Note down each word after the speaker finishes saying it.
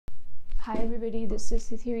Hi everybody, this is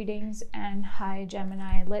City Readings, and hi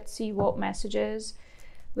Gemini. Let's see what messages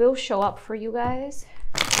will show up for you guys.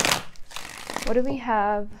 What do we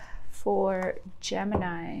have for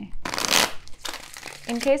Gemini?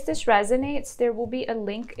 In case this resonates, there will be a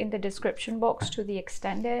link in the description box to the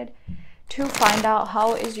extended to find out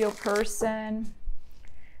how is your person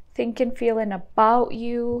thinking, feeling about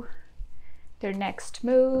you, their next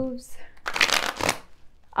moves,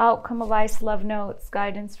 outcome advice, love notes,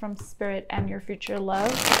 guidance from spirit, and your future love.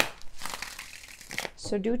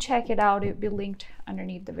 So do check it out. It'll be linked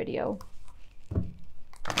underneath the video.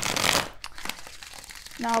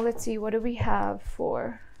 Now let's see, what do we have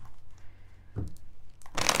for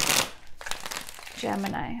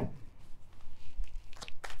Gemini?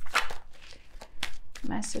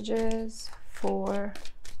 Messages for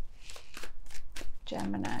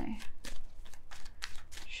Gemini.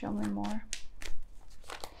 Show me more.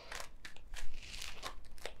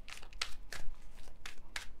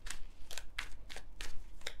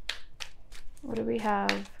 What do we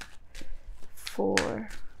have for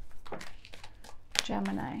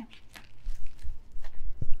Gemini?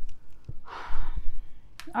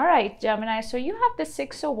 All right, Gemini, so you have the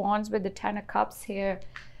Six of Wands with the Ten of Cups here.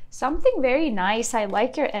 Something very nice. I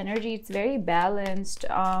like your energy. It's very balanced.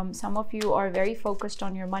 Some of you are very focused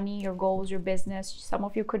on your money, your goals, your business. Some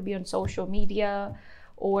of you could be on social media,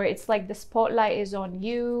 or it's like the spotlight is on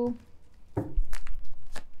you.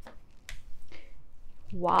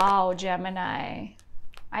 Wow, Gemini,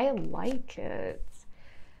 I like it.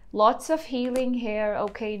 Lots of healing here.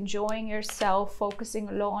 Okay, enjoying yourself, focusing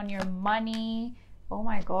a lot on your money. Oh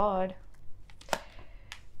my God.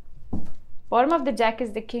 Bottom of the deck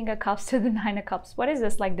is the King of Cups to the Nine of Cups. What is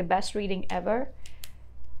this, like the best reading ever?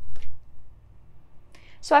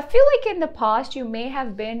 So I feel like in the past you may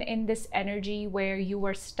have been in this energy where you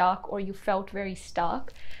were stuck or you felt very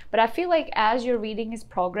stuck. But I feel like as your reading is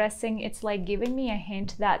progressing, it's like giving me a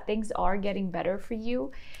hint that things are getting better for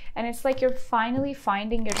you. And it's like you're finally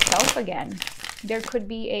finding yourself again. There could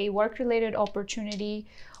be a work-related opportunity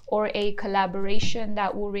or a collaboration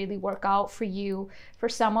that will really work out for you. For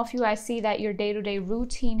some of you, I see that your day-to-day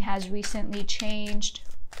routine has recently changed.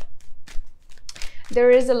 There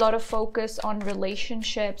is a lot of focus on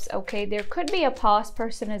relationships, okay? There could be a past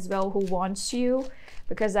person as well who wants you,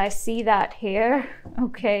 because I see that here,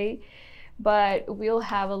 okay? But we'll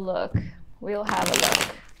have a look. We'll have a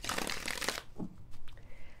look.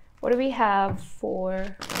 What do we have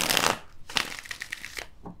for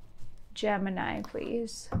Gemini,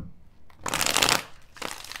 please?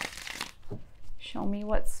 Show me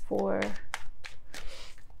what's for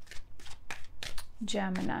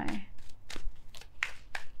Gemini.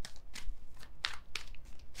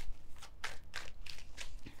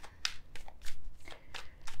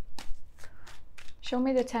 Show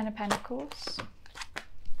me the Ten of Pentacles.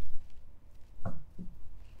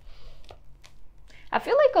 I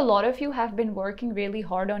feel like a lot of you have been working really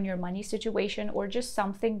hard on your money situation, or just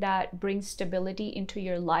something that brings stability into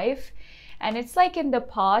your life. And it's like in the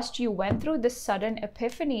past, you went through this sudden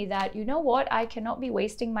epiphany that, you know what, I cannot be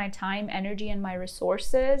wasting my time, energy, and my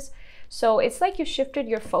resources. So it's like you shifted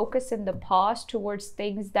your focus in the past towards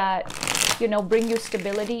things that, you know, bring you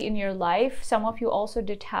stability in your life. Some of you also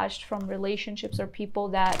detached from relationships or people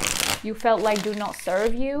that you felt like do not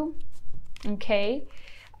serve you, okay?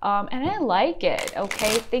 And I like it,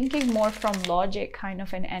 okay? Thinking more from logic kind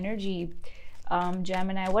of an energy,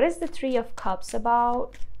 Gemini. What is the Three of Cups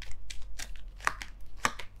about?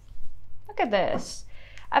 Look at this.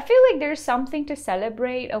 I feel like there's something to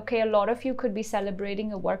celebrate, okay? A lot of you could be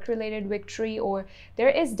celebrating a work-related victory, or there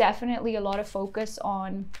is definitely a lot of focus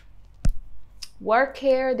on work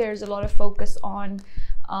here. There's a lot of focus on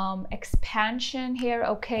expansion here,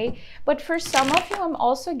 okay? But for some of you, I'm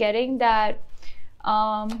also getting that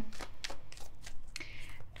how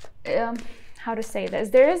to say this,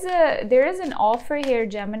 there is an offer here,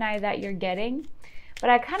 Gemini, that you're getting, but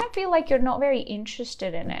I kind of feel like you're not very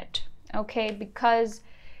interested in it, okay? Because,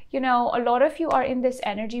 you know, a lot of you are in this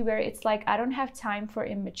energy where it's like, I don't have time for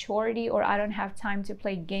immaturity, or I don't have time to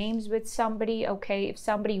play games with somebody, okay? If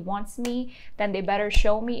somebody wants me, then they better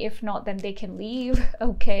show me. If not, then they can leave,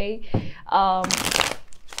 okay?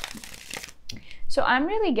 So I'm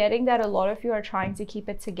really getting that a lot of you are trying to keep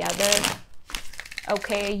it together,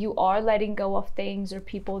 okay? You are letting go of things or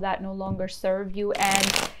people that no longer serve you.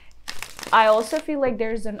 And I also feel like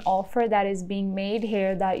there's an offer that is being made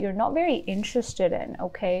here that you're not very interested in,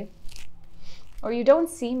 okay? Or you don't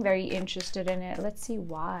seem very interested in it. Let's see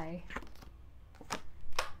why.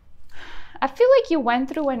 I feel like you went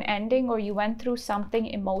through an ending, or you went through something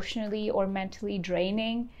emotionally or mentally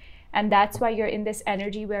draining. And that's why you're in this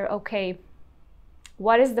energy where, okay,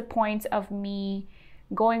 what is the point of me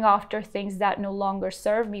going after things that no longer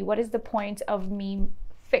serve me? What is the point of me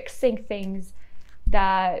fixing things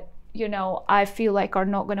that, you know, I feel like are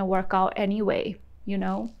not going to work out anyway, you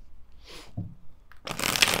know?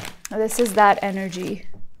 This is that energy.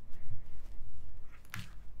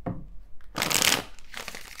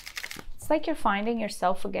 It's like you're finding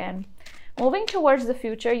yourself again. Moving towards the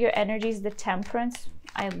future, your energy is the Temperance.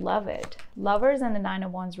 I love it. Lovers and the Nine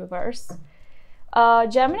of Wands reverse.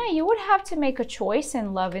 Gemini, you would have to make a choice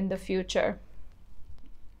in love in the future.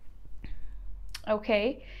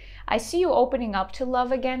 Okay. I see you opening up to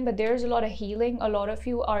love again, but there's a lot of healing. A lot of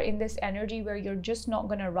you are in this energy where you're just not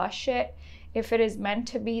going to rush it. If it is meant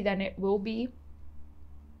to be, then it will be.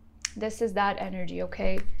 This is that energy,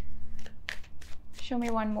 okay? Show me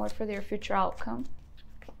one more for their future outcome.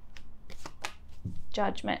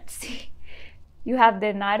 Judgment. See, you have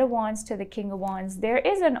the Knight of Wands to the King of Wands. There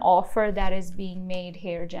is an offer that is being made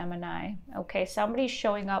here, Gemini. Okay, somebody's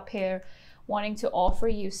showing up here wanting to offer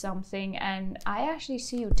you something, and I actually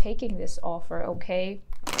see you taking this offer, okay?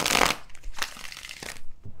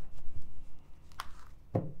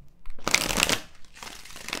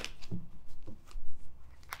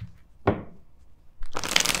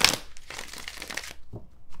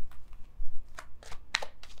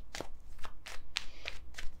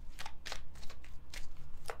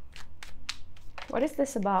 What is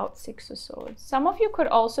this about? Six of Swords. Some of you could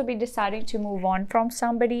also be deciding to move on from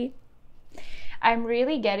somebody. I'm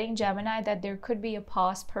really getting, Gemini, that there could be a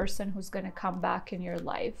past person who's going to come back in your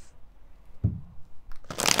life.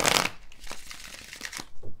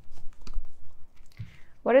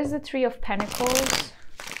 What is the Three of Pentacles?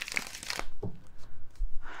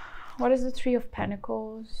 What is the Three of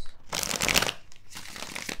Pentacles?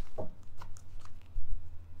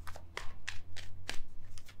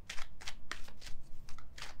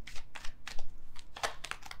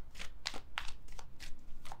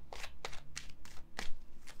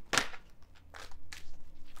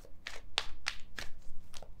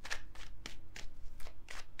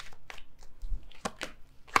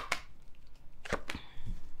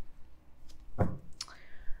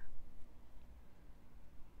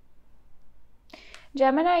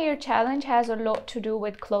 Gemini, your challenge has a lot to do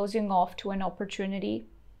with closing off to an opportunity.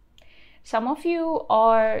 Some of you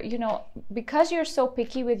are, you know, because you're so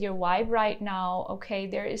picky with your vibe right now, okay,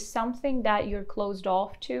 there is something that you're closed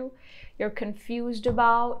off to, you're confused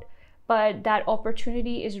about, but that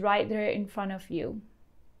opportunity is right there in front of you.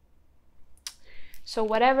 So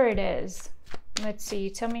whatever it is, let's see,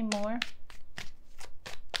 tell me more.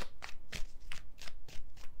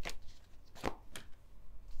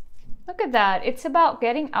 Look at that. It's about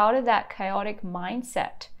getting out of that chaotic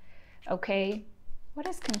mindset, okay? What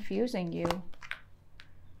is confusing you?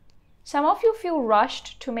 Some of you feel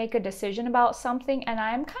rushed to make a decision about something, and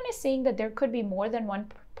I'm kind of seeing that there could be more than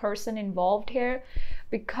one person involved here,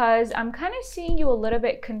 because I'm kind of seeing you a little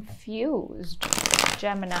bit confused,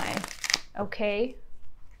 Gemini, okay?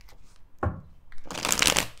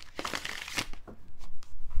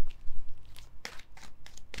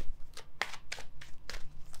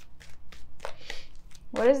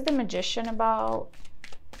 What is the Magician about?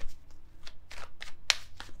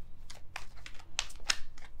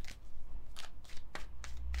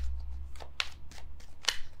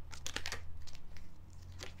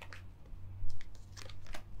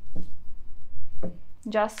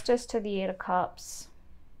 Justice to the Eight of Cups.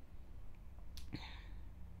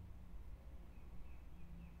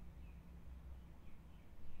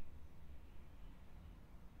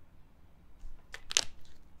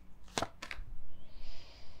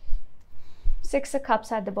 Six of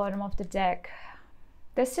Cups at the bottom of the deck.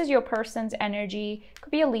 This is your person's energy.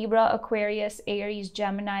 Could be a Libra, Aquarius, Aries,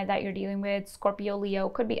 Gemini that you're dealing with. Scorpio, Leo.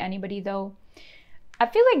 Could be anybody though. I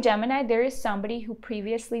feel like, Gemini, there is somebody who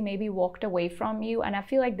previously maybe walked away from you, and I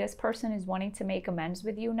feel like this person is wanting to make amends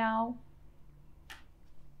with you now.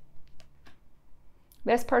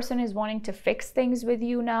 This person is wanting to fix things with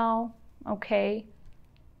you now, okay?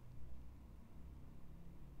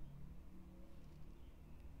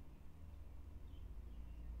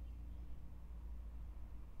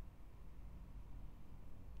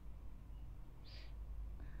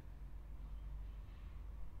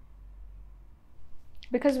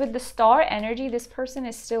 Because with the Star energy, this person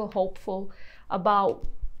is still hopeful about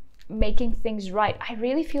making things right. I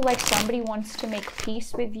really feel like somebody wants to make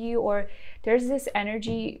peace with you, or there's this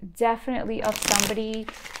energy definitely of somebody,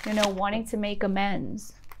 you know, wanting to make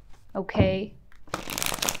amends, okay?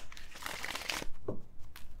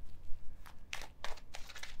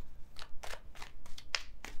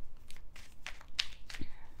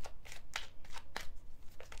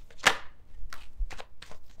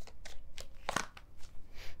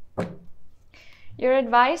 Your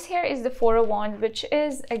advice here is the Four of Wands, which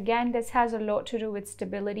is, again, this has a lot to do with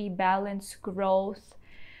stability, balance, growth.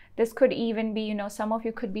 This could even be, you know, some of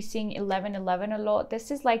you could be seeing 11-11 a lot.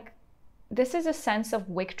 This is a sense of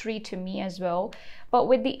victory to me as well. But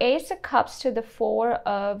with the Ace of Cups to the Four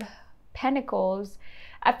of Pentacles,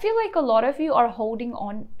 I feel like a lot of you are holding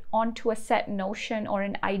on to a set notion or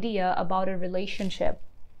an idea about a relationship,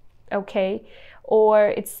 okay?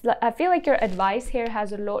 Or I feel like your advice here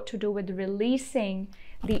has a lot to do with releasing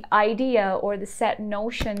the idea or the set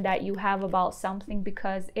notion that you have about something,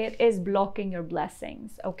 because it is blocking your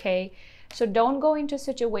blessings, okay? So don't go into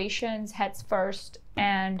situations heads first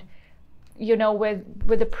and, you know,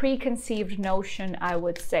 with a preconceived notion. I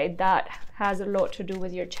would say that has a lot to do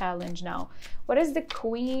with your challenge now. What is the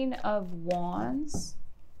Queen of Wands?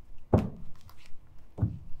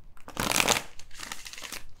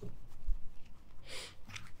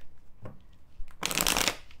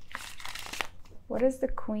 What is the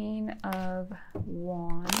Queen of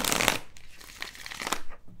Wands?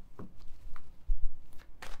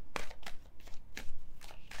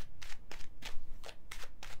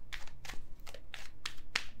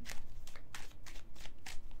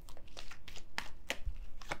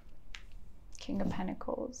 King of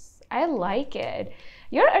Pentacles. I like it.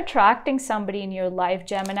 You're attracting somebody in your life,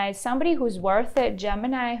 Gemini, somebody who's worth it,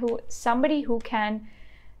 Gemini, somebody who can,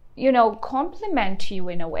 you know, compliment you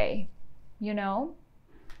in a way. You know,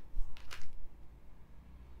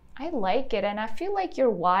 I like it. And I feel like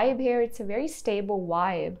your vibe here, it's a very stable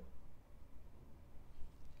vibe.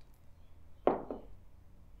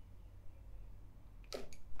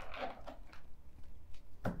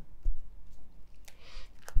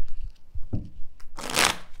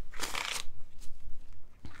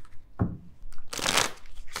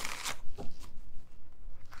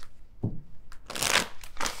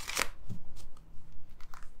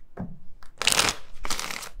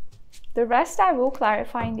 The rest I will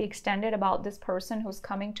clarify in the extended about this person who's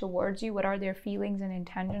coming towards you. What are their feelings and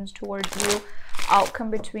intentions towards you?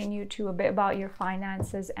 Outcome between you two, a bit about your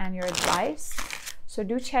finances and your advice. So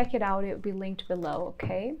do check it out. It will be linked below,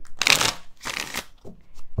 okay?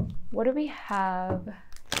 What do we have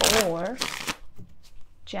for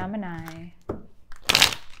Gemini?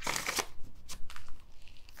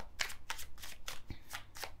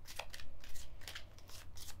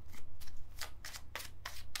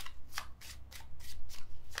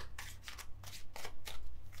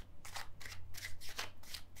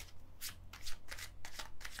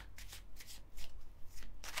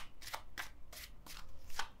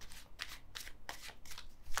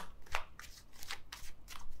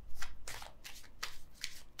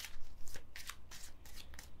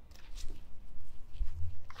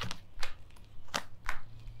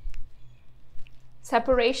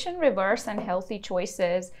 Separation, reverse, and healthy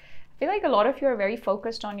choices. I feel like a lot of you are very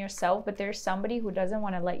focused on yourself, but there's somebody who doesn't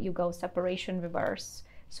want to let you go. Separation, reverse.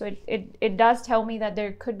 So it does tell me that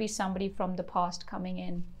there could be somebody from the past coming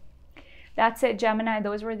in. That's it, Gemini.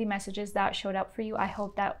 Those were the messages that showed up for you. I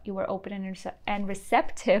hope that you were open and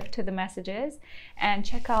receptive to the messages. And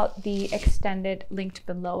check out the extended linked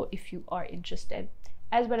below if you are interested,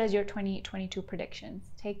 as well as your 2022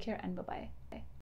 predictions. Take care and bye-bye.